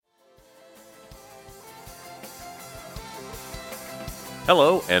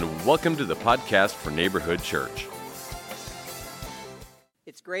Hello, and welcome to the podcast for Neighborhood Church.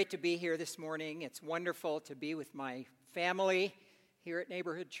 It's great to be here this morning. It's wonderful to be with my family here at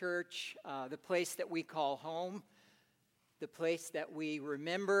Neighborhood Church, the place that we call home, the place that we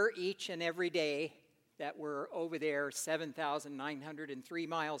remember each and every day that we're over there 7,903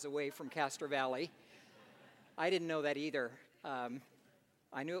 miles away from Castro Valley. I didn't know that either.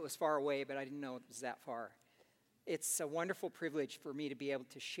 I knew it was far away, but I didn't know it was that far. It's a wonderful privilege for me to be able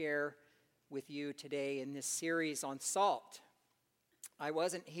to share with you today in this series on salt. I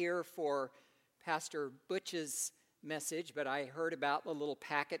wasn't here for Pastor Butch's message, but I heard about the little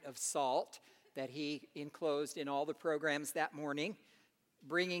packet of salt that he enclosed in all the programs that morning,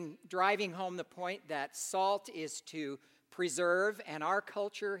 driving home the point that salt is to preserve, and our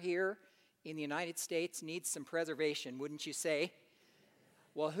culture here in the United States needs some preservation, wouldn't you say?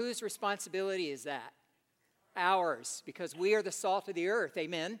 Well, whose responsibility is that? Ours, because we are the salt of the earth,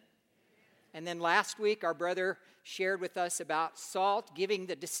 amen? And then last week, our brother shared with us about salt giving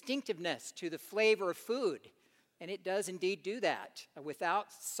the distinctiveness to the flavor of food, and it does indeed do that. Without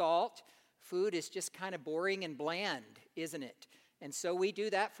salt, food is just kind of boring and bland, isn't it? And so we do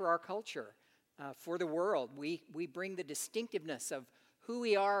that for our culture, for the world. We bring the distinctiveness of who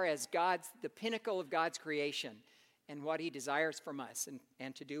we are as the pinnacle of God's creation and what He desires from us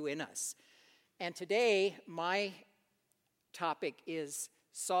and to do in us. And today, my topic is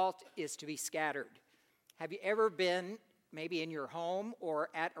salt is to be scattered. Have you ever been maybe in your home or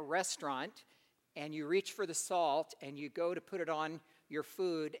at a restaurant and you reach for the salt and you go to put it on your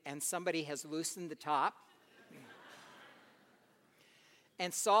food and somebody has loosened the top?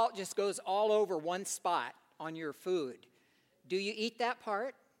 And salt just goes all over one spot on your food. Do you eat that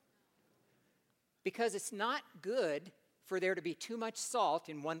part? Because it's not good for there to be too much salt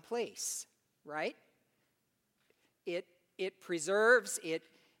in one place. Right? It preserves, it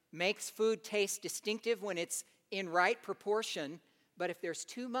makes food taste distinctive when it's in right proportion, but if there's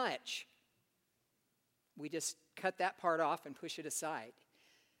too much, we just cut that part off and push it aside.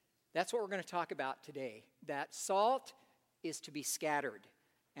 That's what we're going to talk about today, that salt is to be scattered.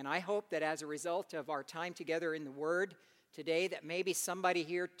 And I hope that as a result of our time together in the Word today, that maybe somebody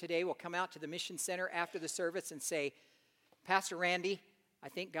here today will come out to the Mission Center after the service and say, Pastor Randy, I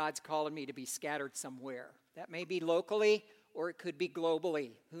think God's calling me to be scattered somewhere. That may be locally or it could be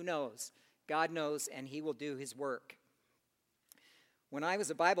globally. Who knows? God knows, and He will do His work. When I was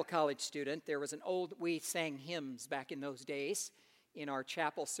a Bible college student, we sang hymns back in those days in our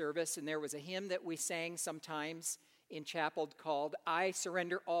chapel service, and there was a hymn that we sang sometimes in chapel called I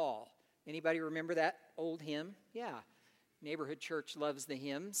Surrender All. Anybody remember that old hymn? Yeah. Neighborhood Church loves the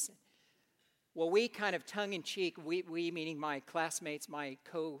hymns. Well, we kind of tongue-in-cheek, we meaning my classmates, my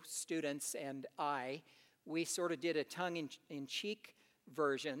co-students, and we sort of did a tongue-in-cheek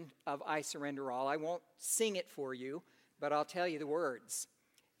version of I Surrender All. I won't sing it for you, but I'll tell you the words.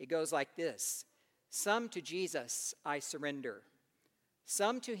 It goes like this. Some to Jesus I surrender.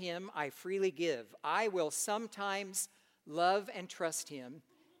 Some to Him I freely give. I will sometimes love and trust Him.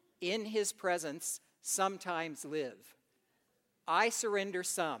 In His presence sometimes live. I surrender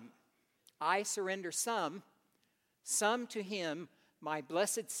some. I surrender some to Him, my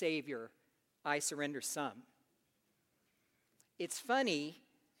blessed Savior, I surrender some. It's funny,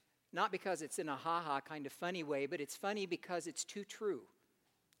 not because it's in a ha-ha kind of funny way, but it's funny because it's too true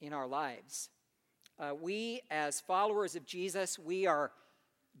in our lives. We, as followers of Jesus, we are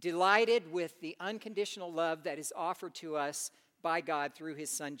delighted with the unconditional love that is offered to us by God through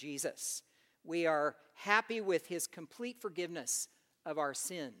His Son, Jesus. We are happy with His complete forgiveness of our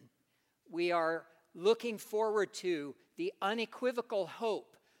sin. We are looking forward to the unequivocal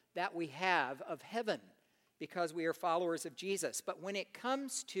hope that we have of heaven because we are followers of Jesus. But when it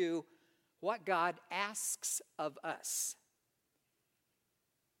comes to what God asks of us,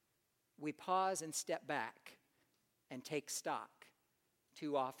 we pause and step back and take stock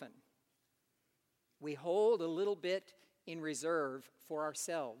too often. We hold a little bit in reserve for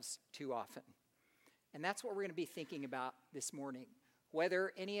ourselves too often. And that's what we're going to be thinking about this morning.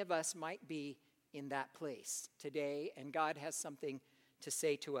 Whether any of us might be in that place today, and God has something to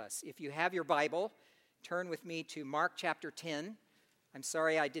say to us. If you have your Bible, turn with me to Mark chapter 10. I'm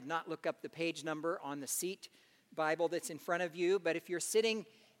sorry I did not look up the page number on the seat Bible that's in front of you, but if you're sitting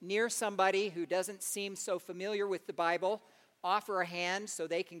near somebody who doesn't seem so familiar with the Bible, offer a hand so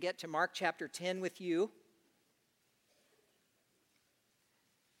they can get to Mark chapter 10 with you.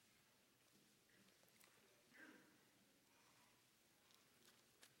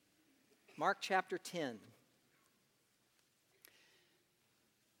 Mark chapter 10.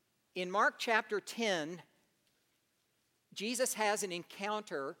 In Mark chapter 10, Jesus has an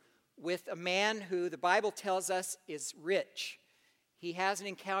encounter with a man who the Bible tells us is rich. He has an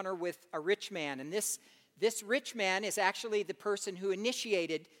encounter with a rich man, and this rich man is actually the person who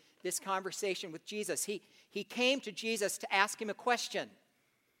initiated this conversation with Jesus. He came to Jesus to ask him a question.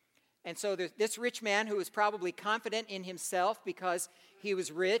 And so this rich man, who was probably confident in himself because he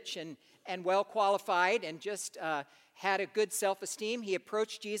was rich and well qualified and just had a good self-esteem, he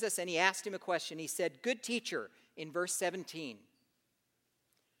approached Jesus and he asked him a question. He said, "Good teacher," in verse 17,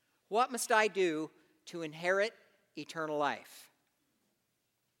 "what must I do to inherit eternal life?"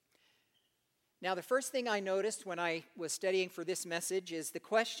 Now, the first thing I noticed when I was studying for this message is the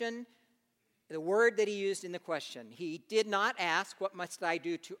word that he used in the question. He did not ask, "What must I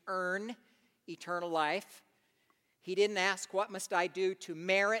do to earn eternal life?" He didn't ask, "What must I do to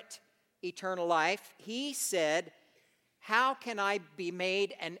merit eternal life?" He said, "How can I be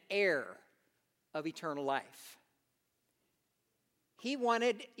made an heir of eternal life?" He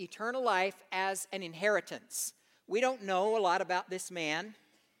wanted eternal life as an inheritance. We don't know a lot about this man.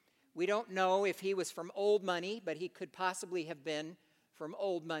 We don't know if he was from old money, but he could possibly have been from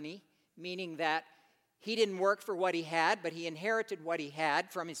old money, meaning that he didn't work for what he had, but he inherited what he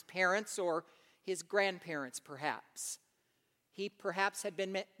had from his parents or his grandparents, perhaps. He perhaps had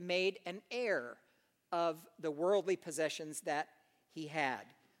been made an heir of the worldly possessions that he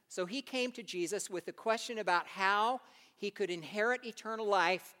had. So he came to Jesus with a question about how he could inherit eternal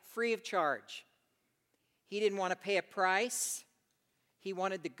life free of charge. He didn't want to pay a price. He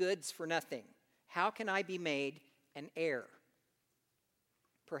wanted the goods for nothing. How can I be made an heir?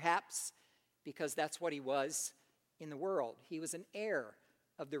 Perhaps because that's what he was in the world. He was an heir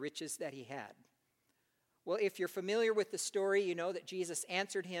of the riches that he had. Well, if you're familiar with the story, you know that Jesus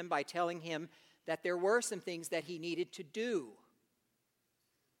answered him by telling him that there were some things that he needed to do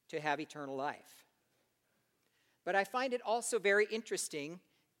to have eternal life. But I find it also very interesting,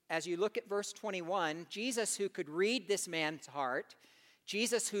 as you look at verse 21, Jesus, who could read this man's heart,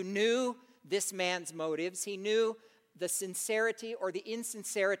 Jesus, who knew this man's motives, he knew the sincerity or the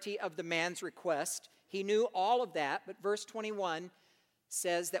insincerity of the man's request. He knew all of that, but verse 21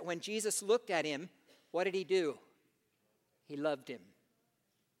 says that when Jesus looked at him, what did he do? He loved him.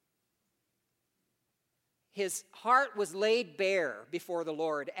 His heart was laid bare before the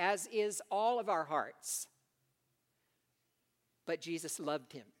Lord, as is all of our hearts. But Jesus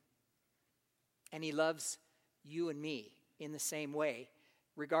loved him. And he loves you and me in the same way,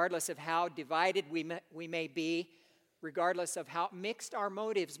 regardless of how divided we may be, regardless of how mixed our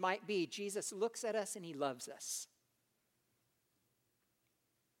motives might be. Jesus looks at us and he loves us.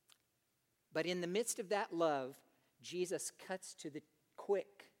 But in the midst of that love, Jesus cuts to the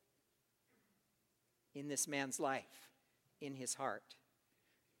quick in this man's life, in his heart.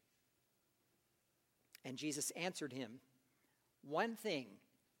 And Jesus answered him, "One thing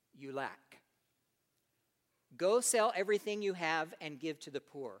you lack. Go sell everything you have and give to the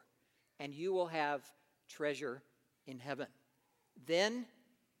poor, and you will have treasure in heaven. Then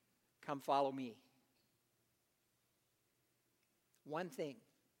come follow me." One thing.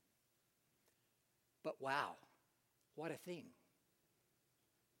 But wow, what a thing.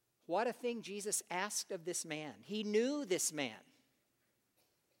 What a thing Jesus asked of this man. He knew this man.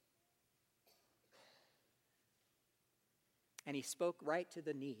 And he spoke right to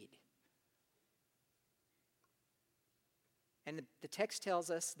the need. And the text tells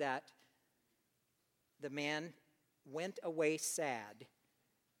us that the man went away sad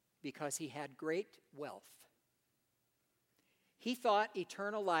because he had great wealth. He thought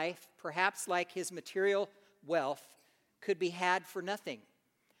eternal life, perhaps like his material wealth, could be had for nothing.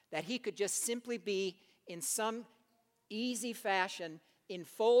 That he could just simply be, in some easy fashion,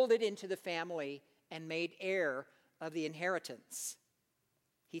 enfolded into the family and made heir of the inheritance.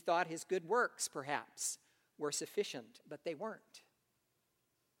 He thought his good works, perhaps, were sufficient, but they weren't.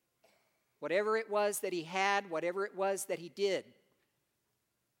 Whatever it was that he had, whatever it was that he did,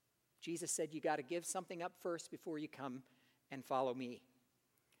 Jesus said, you got to give something up first before you come and follow me.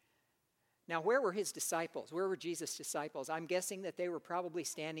 Now, where were his disciples? Where were Jesus' disciples? I'm guessing that they were probably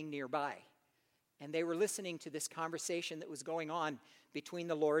standing nearby, and they were listening to this conversation that was going on between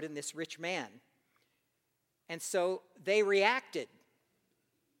the Lord and this rich man. And so they reacted,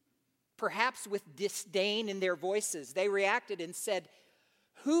 perhaps with disdain in their voices. They reacted and said,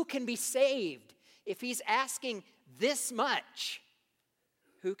 "Who can be saved? If he's asking this much,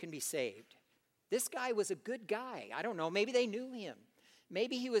 who can be saved?" This guy was a good guy. I don't know, maybe they knew him.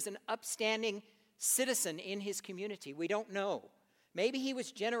 Maybe he was an upstanding citizen in his community. We don't know. Maybe he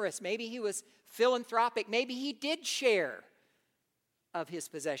was generous. Maybe he was philanthropic. Maybe he did share of his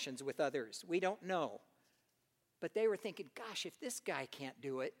possessions with others. We don't know. But they were thinking, gosh, if this guy can't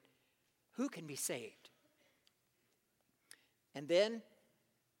do it, who can be saved? And then,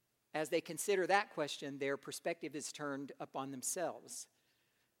 as they consider that question, their perspective is turned upon themselves.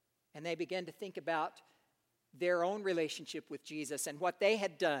 And they begin to think about their own relationship with Jesus and what they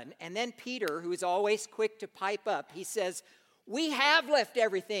had done. And then Peter, who is always quick to pipe up, he says, we have left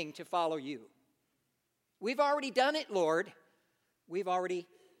everything to follow you. We've already done it, Lord. We've already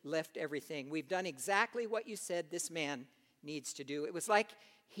left everything. We've done exactly what you said this man needs to do. It was like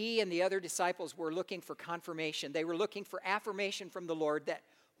he and the other disciples were looking for confirmation. They were looking for affirmation from the Lord that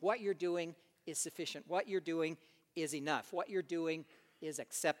what you're doing is sufficient. What you're doing is enough. What you're doing is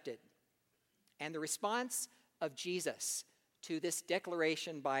accepted. And the response of Jesus to this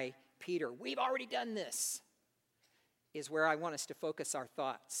declaration by Peter, we've already done this, is where I want us to focus our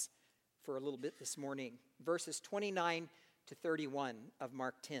thoughts for a little bit this morning. Verses 29 to 31 of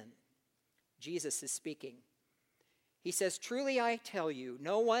Mark 10. Jesus is speaking. He says, truly I tell you,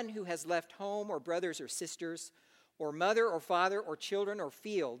 no one who has left home or brothers or sisters or mother or father or children or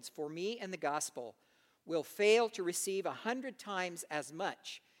fields for me and the gospel will fail to receive 100 times as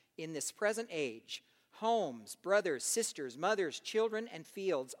much in this present age, homes, brothers, sisters, mothers, children, and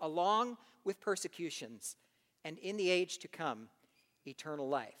fields, along with persecutions, and in the age to come, eternal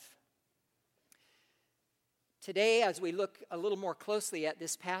life. Today, as we look a little more closely at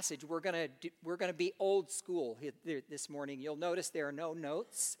this passage, we're going to be old school this morning. You'll notice there are no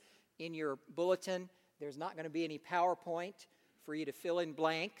notes in your bulletin. There's not going to be any PowerPoint for you to fill in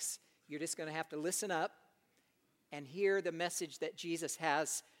blanks. You're just going to have to listen up and hear the message that Jesus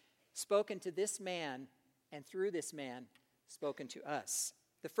has spoken to this man, and through this man, spoken to us.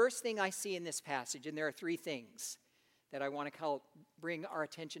 The first thing I see in this passage, and there are three things that I want to bring our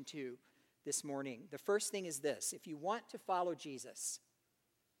attention to this morning. The first thing is this: if you want to follow Jesus,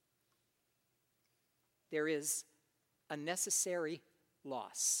 there is a necessary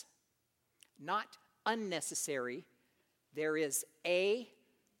loss. Not unnecessary, there is a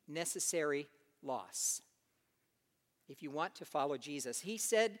necessary loss. If you want to follow Jesus, he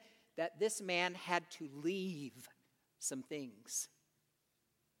said that this man had to leave some things.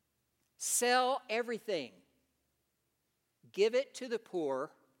 Sell everything, give it to the poor,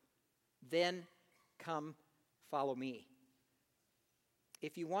 then come follow me.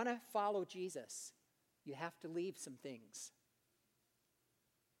 If you want to follow Jesus, you have to leave some things.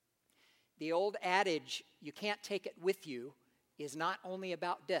 The old adage, you can't take it with you, is not only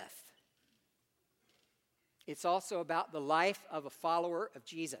about death. It's also about the life of a follower of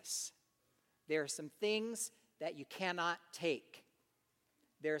Jesus. There are some things that you cannot take.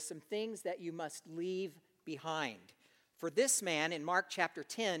 There are some things that you must leave behind. For this man, in Mark chapter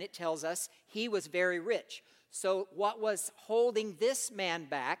 10, it tells us he was very rich. So what was holding this man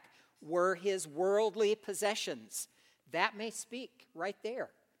back were his worldly possessions. That may speak right there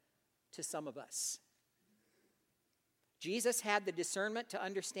to some of us. Jesus had the discernment to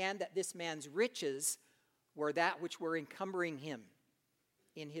understand that this man's riches were that which were encumbering him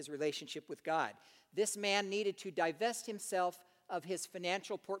in his relationship with God. This man needed to divest himself of his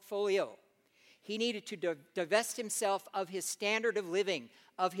financial portfolio. He needed to divest himself of his standard of living,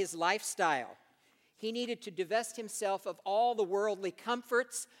 of his lifestyle. He needed to divest himself of all the worldly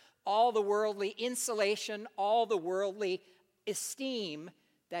comforts, all the worldly insulation, all the worldly esteem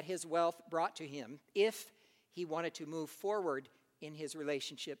that his wealth brought to him if he wanted to move forward in his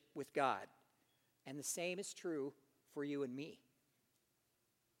relationship with God. And the same is true for you and me.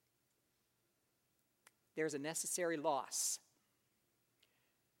 There's a necessary loss.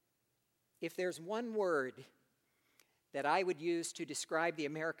 If there's one word that I would use to describe the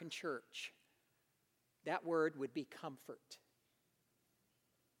American church, that word would be comfort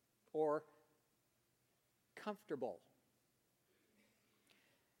or comfortable.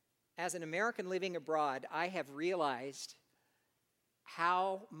 As an American living abroad, I have realized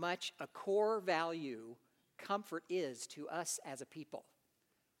how much a core value comfort is to us as a people.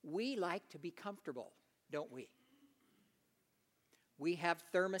 We like to be comfortable, don't we? We have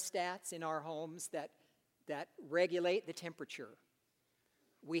thermostats in our homes that regulate the temperature.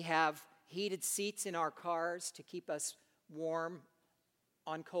 We have heated seats in our cars to keep us warm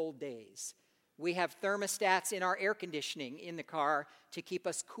on cold days. We have thermostats in our air conditioning in the car to keep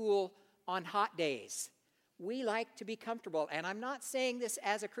us cool on hot days. We like to be comfortable, and I'm not saying this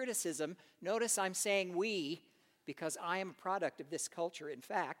as a criticism. Notice I'm saying we because I am a product of this culture. In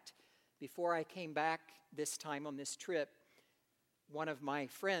fact, before I came back this time on this trip, one of my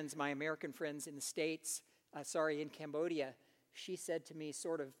friends, my American friends in the States, in Cambodia, she said to me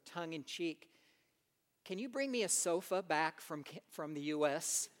sort of tongue-in-cheek, "Can you bring me a sofa back from the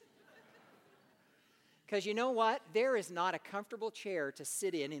U.S.?" Because you know what? There is not a comfortable chair to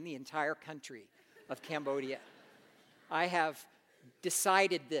sit in the entire country of Cambodia. I have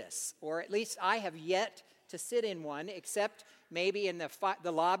decided this, or at least I have yet to sit in one, except maybe in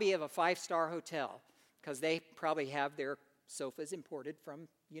the lobby of a five-star hotel, because they probably have their sofas imported from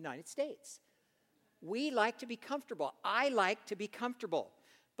the United States. We like to be comfortable. I like to be comfortable.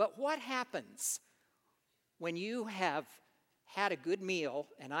 But what happens when you have had a good meal,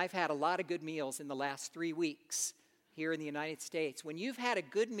 and I've had a lot of good meals in the last 3 weeks here in the United States. When you've had a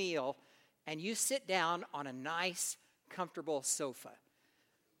good meal and you sit down on a nice, comfortable sofa,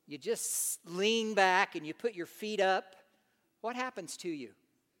 you just lean back and you put your feet up, what happens to you?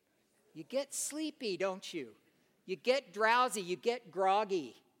 You get sleepy, don't you? You get drowsy, you get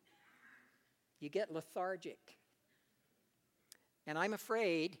groggy, you get lethargic. And I'm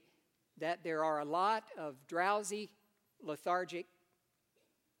afraid that there are a lot of drowsy, lethargic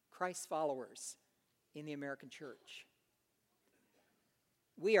Christ followers in the American church.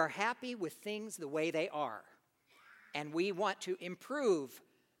 We are happy with things the way they are, and we want to improve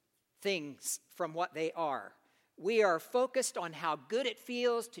things from what they are. We are focused on how good it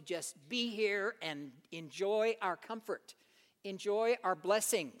feels to just be here and enjoy our comfort, enjoy our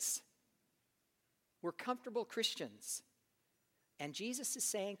blessings. We're comfortable Christians. And Jesus is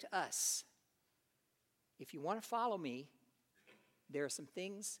saying to us, if you want to follow me, there are some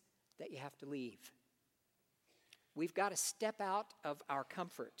things that you have to leave. We've got to step out of our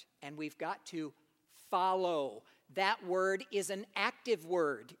comfort, and we've got to follow. That word is an active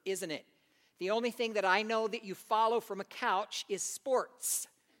word, isn't it? The only thing that I know that you follow from a couch is sports,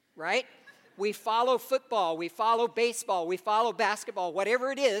 right? We follow football, we follow baseball, we follow basketball,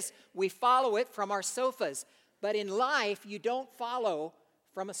 whatever it is, we follow it from our sofas. But in life, you don't follow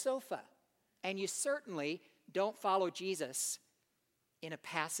from a sofa. And you certainly don't follow Jesus in a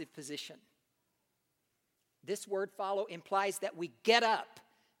passive position. This word follow implies that we get up,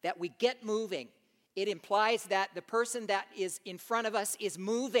 that we get moving. It implies that the person that is in front of us is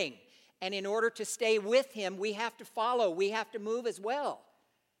moving. And in order to stay with him, we have to follow. We have to move as well.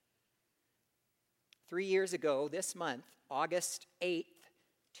 3 years ago, this month, August 8th,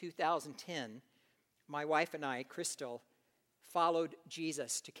 2010, my wife and I, Crystal, followed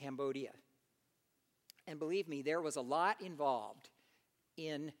Jesus to Cambodia. And believe me, there was a lot involved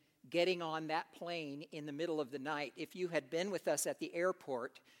in getting on that plane in the middle of the night. If you had been with us at the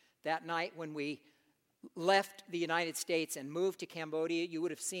airport that night when we left the United States and moved to Cambodia, you would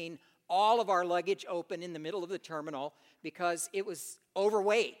have seen all of our luggage open in the middle of the terminal because it was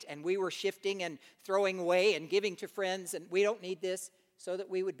overweight, and we were shifting and throwing away and giving to friends, and we don't need this, so that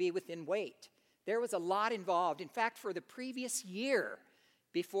we would be within weight. There was a lot involved. In fact, for the previous year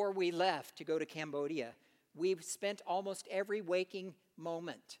before we left to go to Cambodia, we've spent almost every waking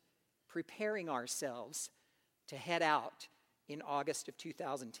moment preparing ourselves to head out in August of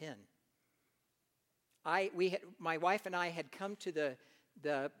 2010. My wife and I had come to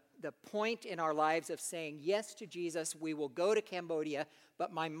the point in our lives of saying yes to Jesus. We will go to Cambodia,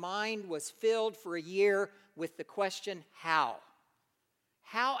 but my mind was filled for a year with the question, how?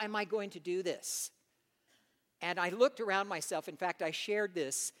 How am I going to do this? And I looked around myself. In fact, I shared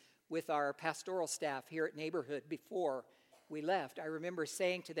this with our pastoral staff here at Neighborhood before we left. I remember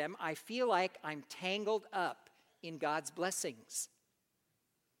saying to them, I feel like I'm tangled up in God's blessings.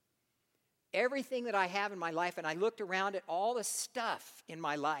 Everything that I have in my life, and I looked around at all the stuff in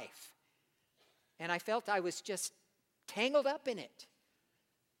my life, and I felt I was just tangled up in it.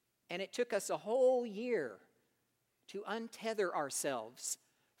 And it took us a whole year to untether ourselves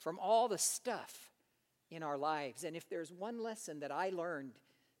from all the stuff in our lives. And if there's one lesson that I learned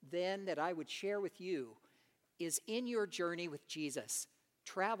then that I would share with you, is in your journey with Jesus,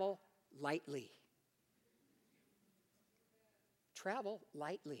 travel lightly. Travel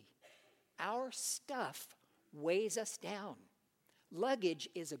lightly. Our stuff weighs us down. Luggage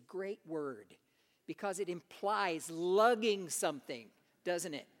is a great word because it implies lugging something,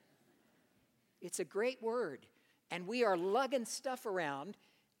 doesn't it? It's a great word. And we are lugging stuff around,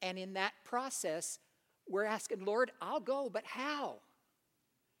 and in that process, we're asking, Lord, I'll go, but how?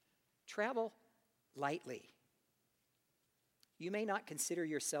 Travel lightly. You may not consider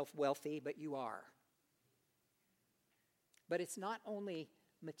yourself wealthy, but you are. But it's not only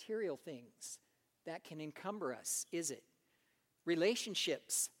material things that can encumber us, is it?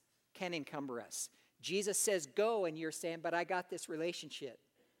 Relationships can encumber us. Jesus says, go, and you're saying, but I got this relationship.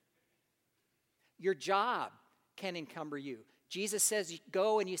 Your job can encumber you. Jesus says,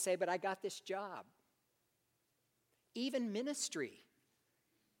 go, and you say, but I got this job. Even ministry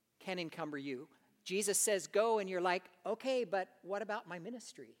can encumber you. Jesus says, go, and you're like, okay, but what about my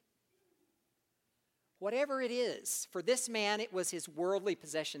ministry? Whatever it is, for this man, it was his worldly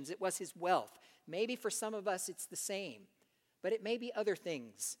possessions, it was his wealth. Maybe for some of us it's the same, but it may be other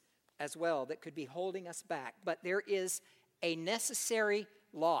things as well that could be holding us back. But there is a necessary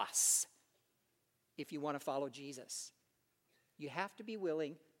loss if you want to follow Jesus. You have to be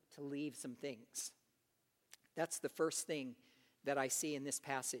willing to leave some things. That's the first thing that I see in this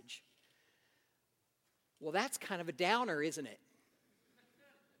passage. Well, that's kind of a downer, isn't it?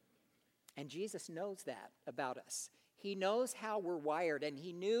 And Jesus knows that about us. He knows how we're wired, and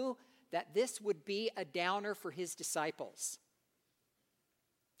he knew that this would be a downer for his disciples.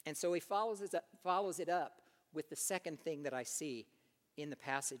 And so he follows it up with the second thing that I see in the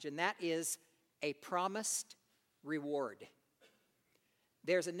passage, and that is a promised reward.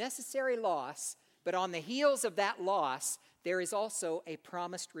 There's a necessary loss, but on the heels of that loss, there is also a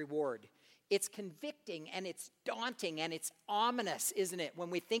promised reward. It's convicting and it's daunting and it's ominous, isn't it, when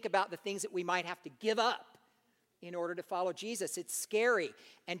we think about the things that we might have to give up in order to follow Jesus. It's scary,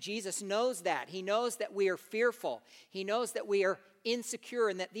 and Jesus knows that. He knows that we are fearful. He knows that we are insecure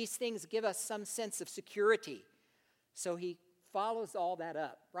and that these things give us some sense of security. So he follows all that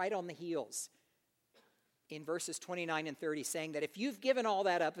up right on the heels in verses 29 and 30, saying that if you've given all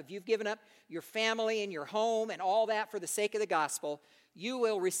that up, if you've given up your family and your home and all that for the sake of the gospel, you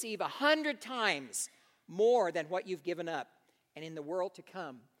will receive 100 times more than what you've given up. And in the world to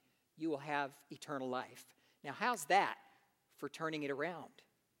come, you will have eternal life. Now, how's that for turning it around?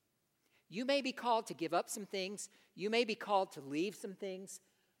 You may be called to give up some things. You may be called to leave some things.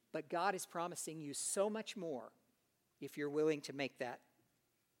 But God is promising you so much more if you're willing to make that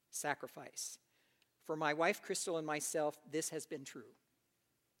sacrifice. For my wife, Crystal, and myself, this has been true.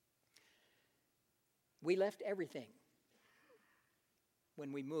 We left everything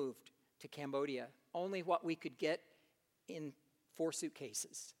when we moved to Cambodia. Only what we could get in 4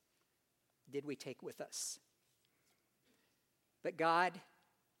 suitcases did we take with us. But God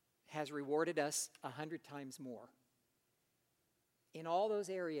has rewarded us 100 times more in all those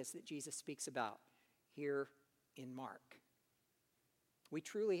areas that Jesus speaks about here in Mark. We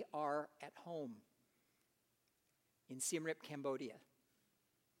truly are at home in Siem Reap, Cambodia.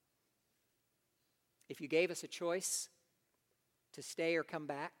 If you gave us a choice to stay or come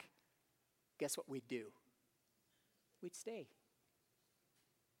back, guess what we'd do? We'd stay.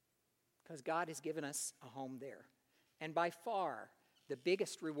 Because God has given us a home there. And by far, the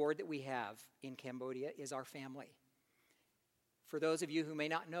biggest reward that we have in Cambodia is our family. For those of you who may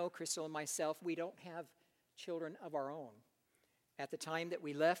not know, Crystal and myself, we don't have children of our own. At the time that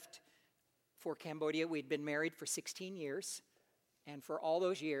we left for Cambodia, we'd been married for 16 years. And for all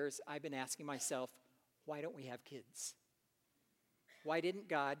those years, I've been asking myself, why don't we have kids? Why didn't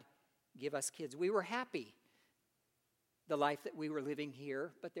God give us kids? We were happy, the life that we were living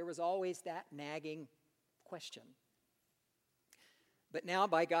here, but there was always that nagging question. But now,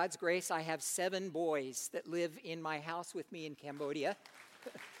 by God's grace, I have 7 boys that live in my house with me in Cambodia.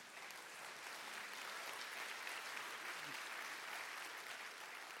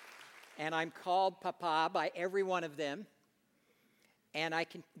 And I'm called Papa by every one of them. And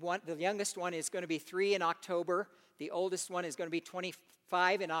the youngest one is going to be 3 in October. The oldest one is going to be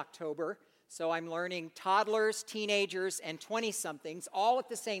 25 in October. So I'm learning toddlers, teenagers, and 20-somethings all at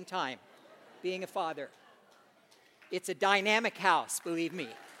the same time, being a father. It's a dynamic house, believe me.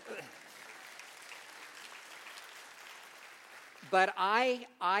 But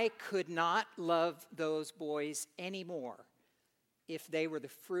I could not love those boys anymore if they were the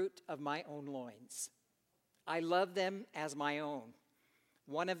fruit of my own loins. I love them as my own.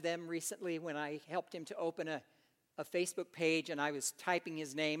 One of them recently, when I helped him to open a Facebook page and I was typing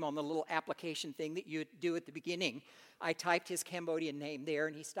his name on the little application thing that you do at the beginning, I typed his Cambodian name there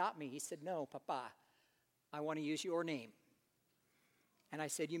and he stopped me. He said, "No, Papa, I want to use your name." And I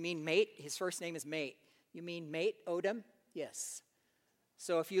said, "You mean Mate?" His first name is Mate. "You mean Mate Odom?" "Yes."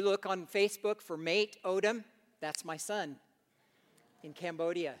 So if you look on Facebook for Mate Odom, that's my son in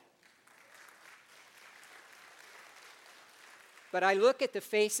Cambodia. But I look at the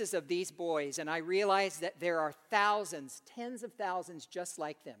faces of these boys and I realize that there are thousands, tens of thousands just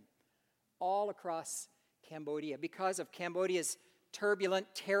like them, all across Cambodia. Because of Cambodia's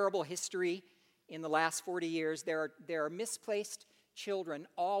turbulent, terrible history in the last 40 years, there are misplaced children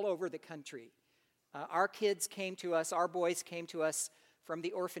all over the country. Our kids came to us, our boys came to us from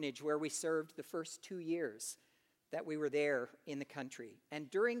the orphanage where we served the first 2 years that we were there in the country. And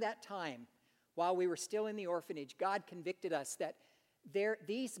during that time, while we were still in the orphanage, God convicted us that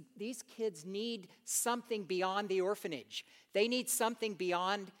these kids need something beyond the orphanage. They need something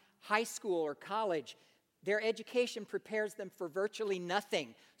beyond high school or college. Their education prepares them for virtually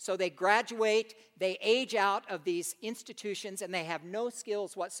nothing. So they graduate, they age out of these institutions, and they have no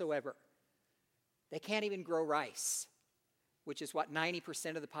skills whatsoever. They can't even grow rice, which is what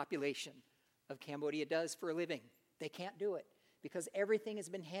 90% of the population of Cambodia does for a living. They can't do it because everything has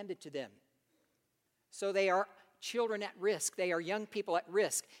been handed to them. So they are children at risk. They are young people at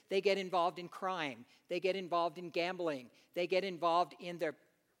risk. They get involved in crime. They get involved in gambling. They get involved in the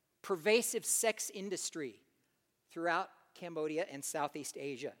pervasive sex industry throughout Cambodia and Southeast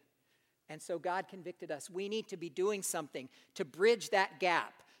Asia. And so God convicted us. We need to be doing something to bridge that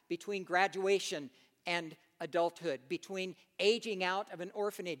gap between graduation and adulthood, between aging out of an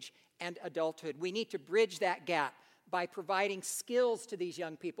orphanage and adulthood. We need to bridge that gap by providing skills to these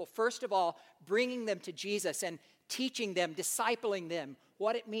young people. First of all, bringing them to Jesus and teaching them, discipling them,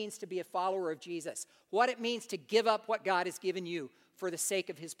 what it means to be a follower of Jesus, what it means to give up what God has given you for the sake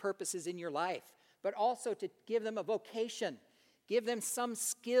of his purposes in your life, but also to give them a vocation, give them some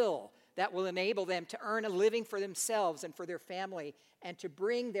skill that will enable them to earn a living for themselves and for their family and to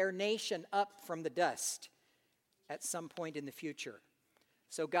bring their nation up from the dust at some point in the future.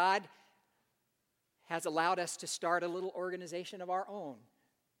 So God has allowed us to start a little organization of our own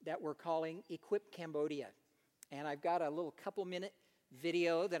that we're calling Equip Cambodia. And I've got a little couple-minute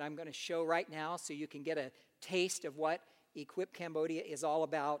video that I'm going to show right now so you can get a taste of what Equip Cambodia is all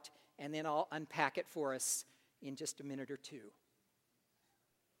about, and then I'll unpack it for us in just a minute or two.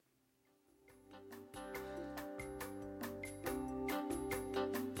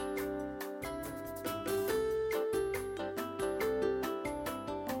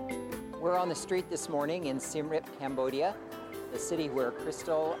 We're on the street this morning in Siem Reap, Cambodia, the city where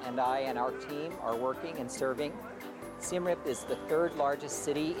Crystal and I and our team are working and serving. Siem Reap is the third largest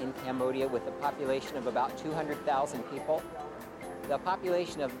city in Cambodia with a population of about 200,000 people. The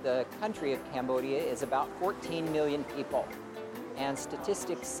population of the country of Cambodia is about 14 million people. And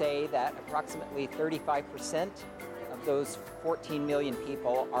statistics say that approximately 35% of those 14 million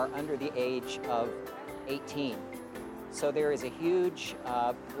people are under the age of 18. So there is a huge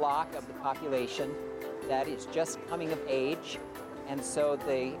block of the population that is just coming of age. And so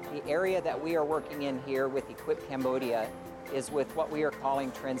the area that we are working in here with Equip Cambodia is with what we are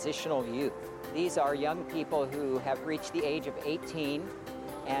calling transitional youth. These are young people who have reached the age of 18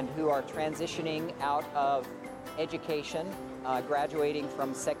 and who are transitioning out of education, graduating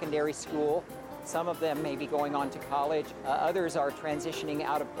from secondary school. Some of them may be going on to college. Others are transitioning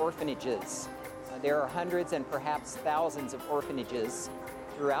out of orphanages. There are hundreds and perhaps thousands of orphanages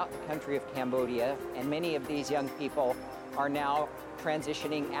throughout the country of Cambodia, and many of these young people are now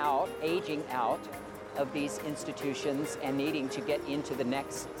transitioning out, aging out of these institutions and needing to get into the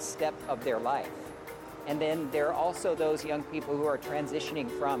next step of their life. And then there are also those young people who are transitioning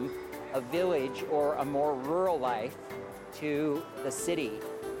from a village or a more rural life to the city.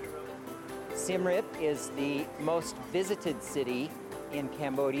 Siem Reap is the most visited city in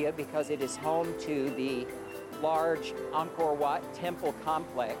Cambodia because it is home to the large Angkor Wat temple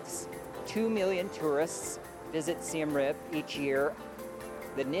complex. 2 million tourists visit Siem Reap each year.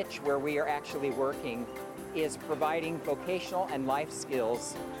 The niche where we are actually working is providing vocational and life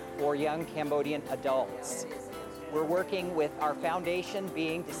skills for young Cambodian adults. We're working with our foundation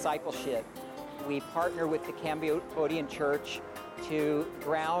being discipleship. We partner with the Cambodian church to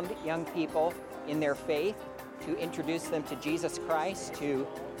ground young people in their faith, to introduce them to Jesus Christ, to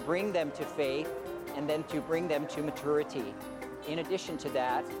bring them to faith, and then to bring them to maturity. In addition to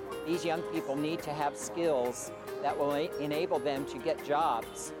that, these young people need to have skills that will enable them to get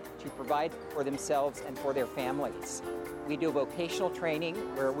jobs, to provide for themselves and for their families. We do vocational training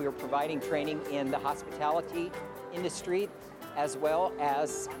where we are providing training in the hospitality industry, as well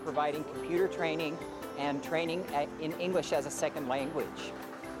as providing computer training and training in English as a second language.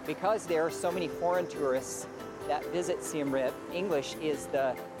 Because there are so many foreign tourists that visit Siem Reap, English is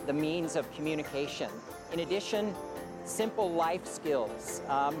the means of communication. In addition, simple life skills,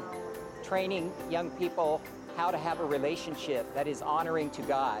 training young people how to have a relationship that is honoring to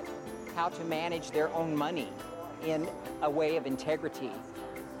God, how to manage their own money in a way of integrity.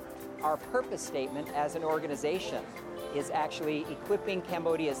 Our purpose statement as an organization is actually equipping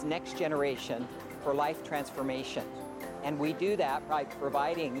Cambodia's next generation for life transformation. And we do that by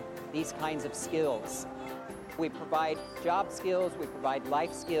providing these kinds of skills. We provide job skills, we provide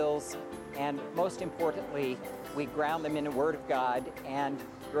life skills, and most importantly, we ground them in the Word of God and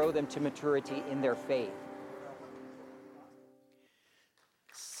grow them to maturity in their faith.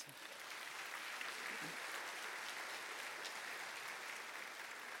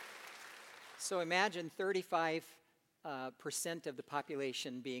 So imagine 35% of the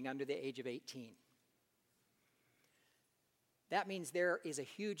population being under the age of 18. that means there is a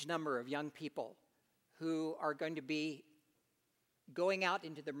huge number of young people who are going to be going out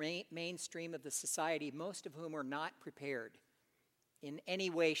into the mainstream of the society, most of whom are not prepared in any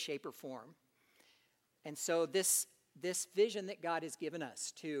way, shape, or form. And so this vision that God has given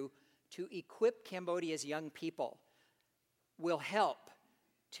us to equip Cambodia's young people will help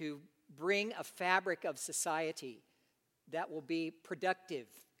to bring a fabric of society that will be productive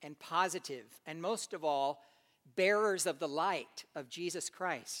and positive, and most of all, bearers of the light of Jesus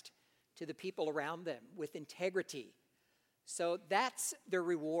Christ to the people around them with integrity. So that's the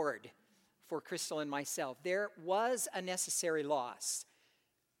reward for Crystal and myself. There was a necessary loss,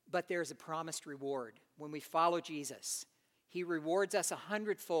 but there's a promised reward. When we follow Jesus, he rewards us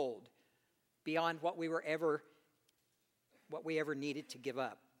 100-fold beyond what we ever needed to give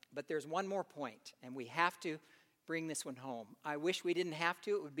up. But there's one more point, and we have to bring this one home. I wish we didn't have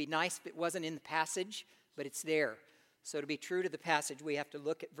to. It would be nice if it wasn't in the passage, but it's there. So to be true to the passage, we have to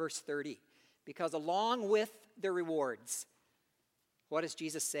look at verse 30. Because along with the rewards, what does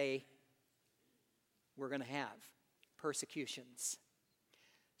Jesus say we're going to have? Persecutions.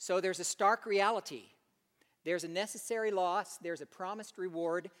 So there's a stark reality. There's a necessary loss, there's a promised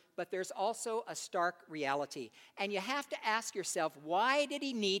reward, but there's also a stark reality. And you have to ask yourself, why did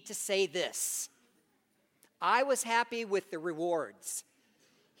he need to say this? I was happy with the rewards.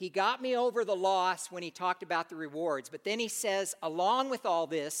 He got me over the loss when he talked about the rewards, but then he says, along with all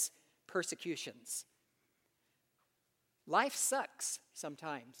this, persecutions. Life sucks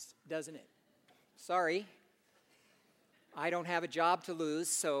sometimes, doesn't it? Sorry, I don't have a job to lose,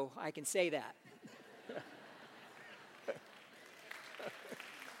 so I can say that.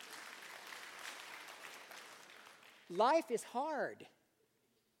 Life is hard.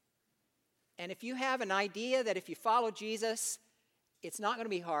 And if you have an idea that if you follow Jesus, it's not going to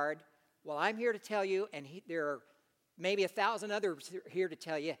be hard, well, I'm here to tell you, and there are maybe 1,000 others here to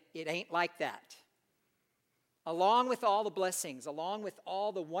tell you, it ain't like that. Along with all the blessings, along with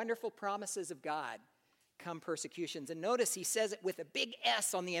all the wonderful promises of God, come persecutions. And notice he says it with a big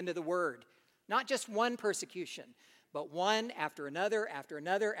S on the end of the word. Not just one persecution, but one after another, after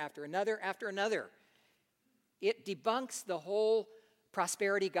another, after another, after another. It debunks the whole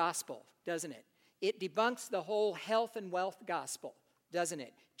prosperity gospel, doesn't it? It debunks the whole health and wealth gospel, doesn't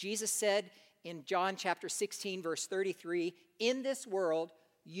it? Jesus said in John chapter 16, verse 33, in this world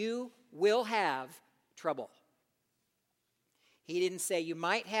you will have trouble. He didn't say you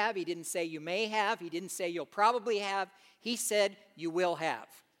might have, he didn't say you may have, he didn't say you'll probably have. He said you will have.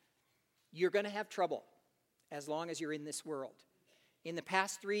 You're going to have trouble as long as you're in this world. In the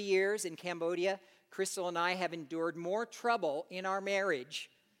past 3 years in Cambodia, Crystal and I have endured more trouble in our marriage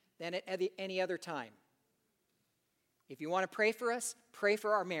than at any other time. If you want to pray for us, pray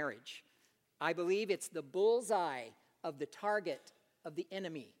for our marriage. I believe it's the bullseye of the target of the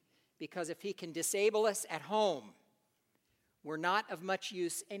enemy, because if he can disable us at home, we're not of much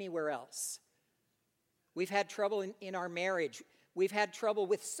use anywhere else. We've had trouble in our marriage. We've had trouble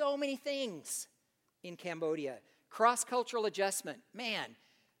with so many things in Cambodia. Cross-cultural adjustment. Man,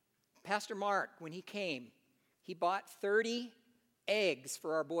 Pastor Mark, when he came, he bought 30 eggs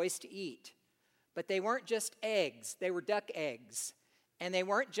for our boys to eat. But they weren't just eggs, they were duck eggs. And they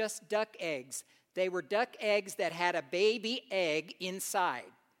weren't just duck eggs, they were duck eggs that had a baby egg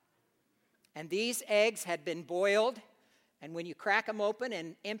inside. And these eggs had been boiled, and when you crack them open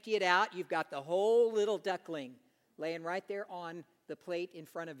and empty it out, you've got the whole little duckling laying right there on the plate in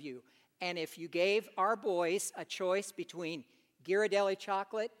front of you. And if you gave our boys a choice between Ghirardelli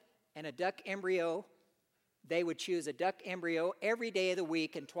chocolate and a duck embryo, they would choose a duck embryo every day of the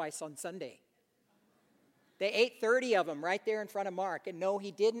week and twice on Sunday. They ate 30 of them right there in front of Mark, and no, he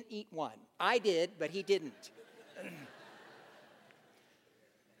didn't eat one. I did, but he didn't.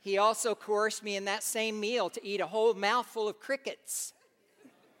 He also coerced me in that same meal to eat a whole mouthful of crickets.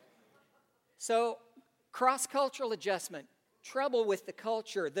 So, cross-cultural adjustment, trouble with the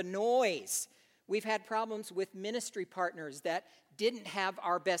culture, the noise. We've had problems with ministry partners that didn't have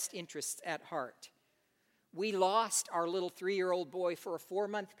our best interests at heart. We lost our little 3-year-old boy for a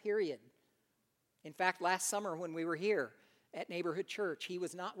 4-month period. In fact, last summer when we were here at Neighborhood Church, he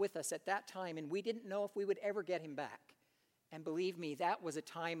was not with us at that time, and we didn't know if we would ever get him back. And believe me, that was a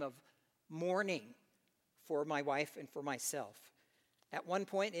time of mourning for my wife and for myself. At one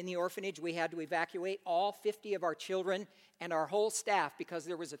point in the orphanage, we had to evacuate all 50 of our children and our whole staff because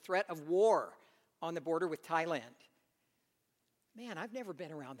there was a threat of war on the border with Thailand. Man, I've never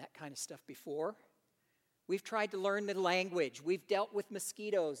been around that kind of stuff before. We've tried to learn the language. We've dealt with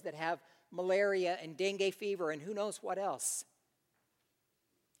mosquitoes that have malaria and dengue fever and who knows what else.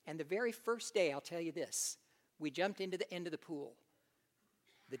 And the very first day, I'll tell you this, We jumped into the end of the pool,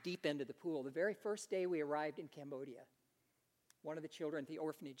 the deep end of the pool. The very first day we arrived in Cambodia, one of the children at the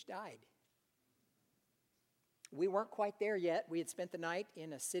orphanage died. We weren't quite there yet. We had spent the night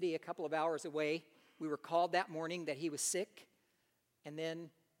in a city a couple of hours away. We were called that morning that he was sick, and then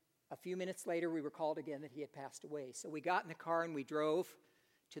a few minutes later we were called again that he had passed away. So we got in the car and we drove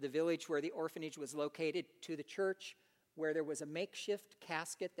to the village where the orphanage was located, to the church where there was a makeshift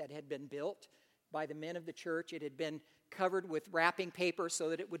casket that had been built by the men of the church. It had been covered with wrapping paper so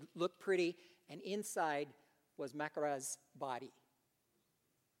that it would look pretty, and inside was Makara's body.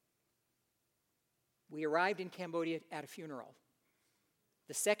 We arrived in Cambodia at a funeral.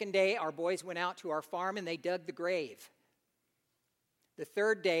 The second day, our boys went out to our farm and they dug the grave. The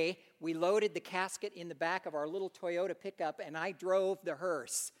third day, we loaded the casket in the back of our little Toyota pickup and I drove the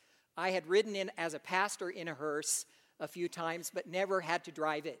hearse. I had ridden in as a pastor in a hearse a few times, but never had to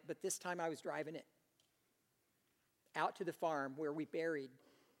drive it. But this time I was driving it out to the farm where we buried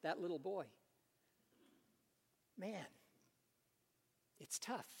that little boy. Man, it's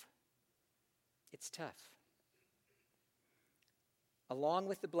tough. It's tough. Along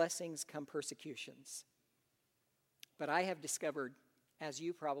with the blessings come persecutions. But I have discovered, as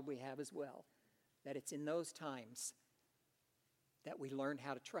you probably have as well, that it's in those times that we learn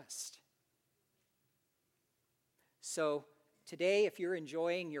how to trust. So today, if you're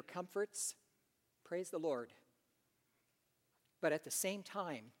enjoying your comforts, praise the Lord. But at the same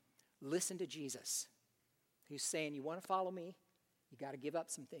time, listen to Jesus, who's saying, you want to follow me? You got to give up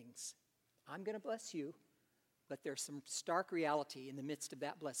some things. I'm going to bless you, but there's some stark reality in the midst of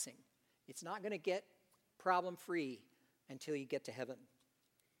that blessing. It's not going to get problem-free until you get to heaven.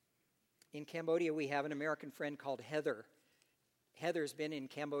 In Cambodia, we have an American friend called Heather. Heather's been in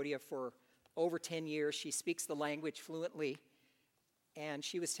Cambodia for over 10 years. She speaks the language fluently, and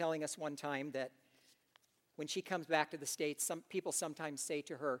she was telling us one time that when she comes back to the States, some people sometimes say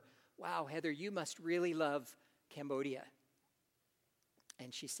to her, wow, Heather, you must really love Cambodia.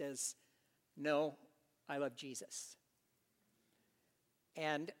 And she says, no, I love Jesus.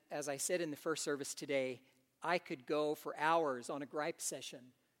 And as I said in the first service today, I could go for hours on a gripe session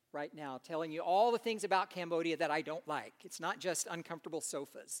right now telling you all the things about Cambodia that I don't like. It's not just uncomfortable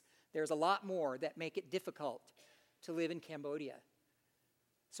sofas. There's a lot more that make it difficult to live in Cambodia.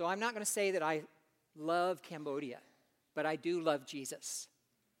 So I'm not going to say that I love Cambodia, but I do love Jesus.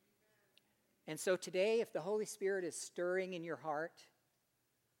 And so today, if the Holy Spirit is stirring in your heart,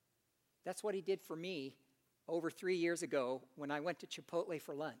 that's what he did for me over 3 years ago when I went to Chipotle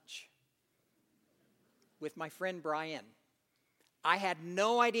for lunch with my friend Brian. I had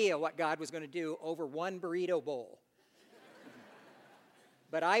no idea what God was going to do over one burrito bowl.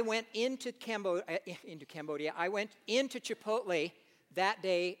 But I went into Cambodia. I went into Chipotle that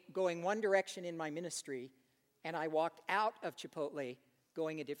day going one direction in my ministry, and I walked out of Chipotle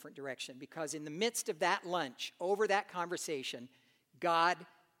going a different direction, because in the midst of that lunch, over that conversation, God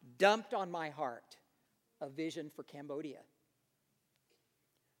dumped on my heart a vision for Cambodia.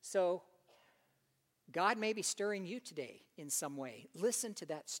 So God may be stirring you today in some way. Listen to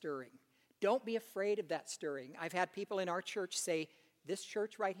that stirring. Don't be afraid of that stirring. I've had people in our church say, this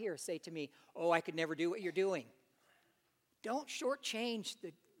church right here, say to me, oh, I could never do what you're doing. Don't shortchange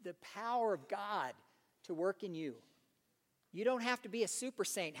the power of God to work in you. You don't have to be a super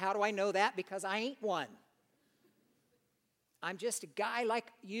saint. How do I know that? Because I ain't one. I'm just a guy like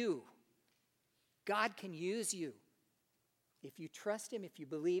you. God can use you if you trust him, if you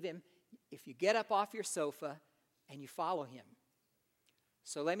believe him, if you get up off your sofa and you follow him.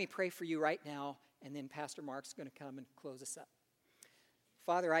 So let me pray for you right now, and then Pastor Mark's going to come and close us up.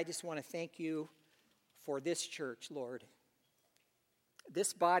 Father, I just want to thank you for this church, Lord.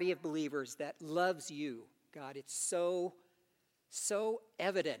 This body of believers that loves you, God. It's so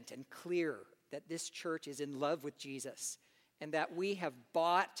evident and clear that this church is in love with Jesus and that we have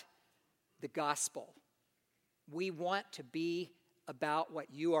bought the gospel. We want to be about what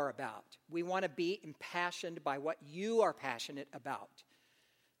you are about. We want to be impassioned by what you are passionate about.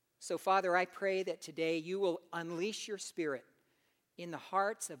 So, Father, I pray that today you will unleash your Spirit in the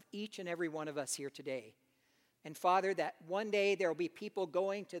hearts of each and every one of us here today. And, Father, that one day there will be people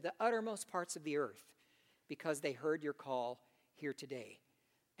going to the uttermost parts of the earth because they heard your call here today.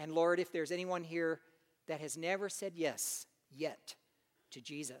 And, Lord, if there's anyone here that has never said yes yet to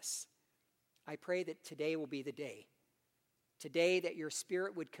Jesus, I pray that today will be the day. Today that your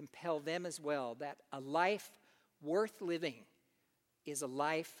Spirit would compel them as well, that a life worth living is a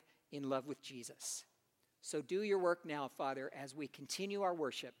life in love with Jesus. So do your work now, Father, as we continue our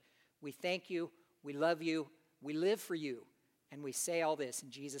worship. We thank you, we love you, we live for you, and we say all this in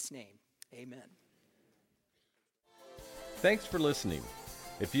Jesus' name. Amen. Thanks for listening.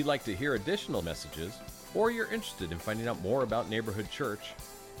 If you'd like to hear additional messages, or you're interested in finding out more about Neighborhood Church,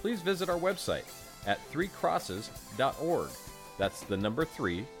 please visit our website at 3crosses.org. That's the number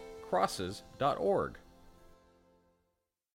 3, crosses.org.